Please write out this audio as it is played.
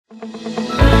మన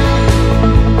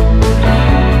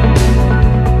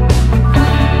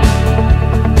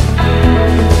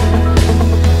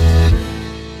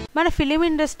ఫిలిం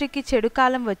ఇండస్ట్రీకి చెడు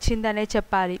కాలం వచ్చిందనే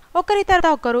చెప్పాలి. ఒకరి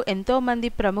తర్వాత ఒకరు ఎంతో మంది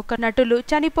ప్రముఖ నటులు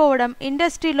చనిపోవడం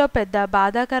ఇండస్ట్రీలో పెద్ద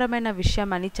బాధాకరమైన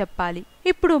విషయం అని చెప్పాలి.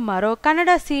 ఇప్పుడు మరో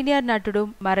కన్నడ సీనియర్ నటుడు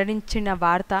మరణించిన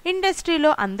వార్త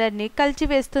ఇండస్ట్రీలో అందరినీ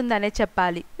కలిచివేస్తుందనే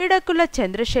చెప్పాలి. ఇడకుల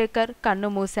చంద్రశేఖర్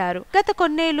కన్నుమూశారు. గత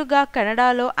కొన్నేళ్లుగా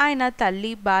కన్నడలో ఆయన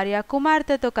తల్లి, భార్య,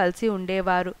 కుమార్తెతో కలిసి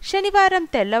ఉండేవారు. శనివారం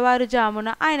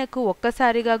తెల్లవారుజామున ఆయనకు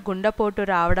ఒక్కసారిగా గుండెపోటు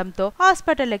రావడంతో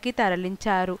హాస్పిటల్కి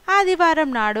తరలించారు.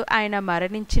 ఆదివారం నాడు ఆయన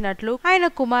మరణించినట్లు ఆయన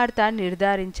కుమార్తె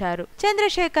నిర్ధారించారు.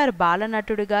 చంద్రశేఖర్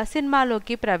బాలనటుడిగా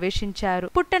సినిమాలోకి ప్రవేశించారు.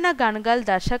 పుట్టన గన్గల్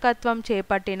దర్శకత్వం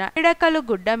చేపట్టిన ఇడకలు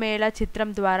గుడ్డమేళ చిత్రం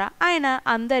ద్వారా ఆయన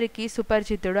అందరికీ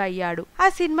సుపరిచితుడు అయ్యాడు. ఆ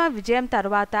సినిమా విజయం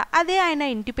తర్వాత అదే ఆయన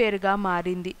ఇంటి పేరుగా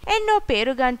మారింది. ఎన్నో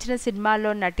పేరుగాంచిన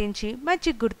సినిమాల్లో నటించి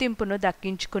మంచి గుర్తింపును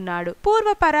దక్కించుకున్నాడు.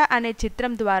 పూర్వపర అనే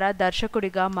చిత్రం ద్వారా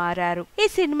దర్శకుడిగా మారారు. ఈ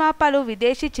సినిమా పలు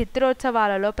విదేశీ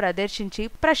చిత్రోత్సవాలలో ప్రదర్శించి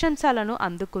ప్రశంసలను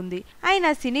అందుకుంది. ఆయన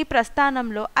సినీ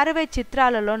ప్రస్థానంలో 60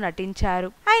 చిత్రాలలో నటించారు.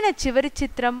 ఆయన చివరి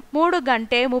చిత్రం 3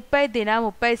 గంటే 30 దిన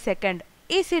 30 సెకండ్.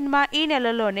 ఈ సినిమా ఈ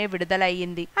నెలలోనే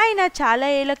విడుదలయ్యింది. ఆయన చాలా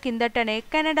ఏళ్ల కిందటనే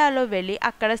కెనడాలో వెళ్లి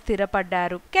అక్కడ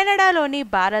స్థిరపడ్డారు. కెనడాలోని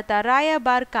భారత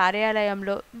రాయబార్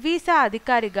కార్యాలయంలో వీసా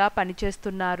అధికారిగా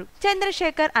పనిచేస్తున్నారు.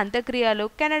 చంద్రశేఖర్ అంత్యక్రియలు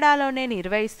కెనడాలోనే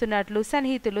నిర్వహిస్తున్నట్లు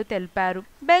సన్నిహితులు తెలిపారు.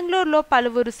 బెంగళూరులో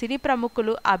పలువురు సినీ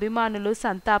ప్రముఖులు, అభిమానులు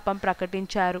సంతాపం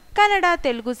ప్రకటించారు. కన్నడ,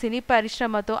 తెలుగు సినీ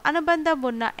పరిశ్రమతో అనుబంధం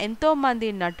ఉన్న ఎంతో మంది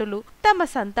నటులు తమ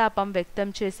సంతాపం వ్యక్తం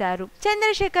చేశారు.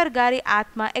 చంద్రశేఖర్ గారి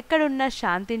ఆత్మ ఎక్కడున్నా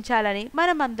శాంతించాలని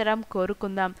మనమందరం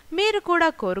కోరుకుందాం. మీరు కూడా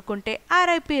కోరుకుంటే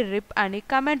RIP రిప్ అని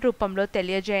కామెంట్ రూపంలో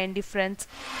తెలియజేయండి ఫ్రెండ్స్.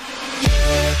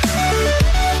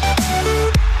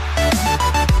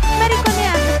 మరికొన్ని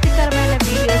ఆసక్తికరమైన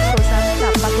వీడియోస్ కోసం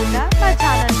తప్పకుండా మా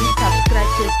ఛానల్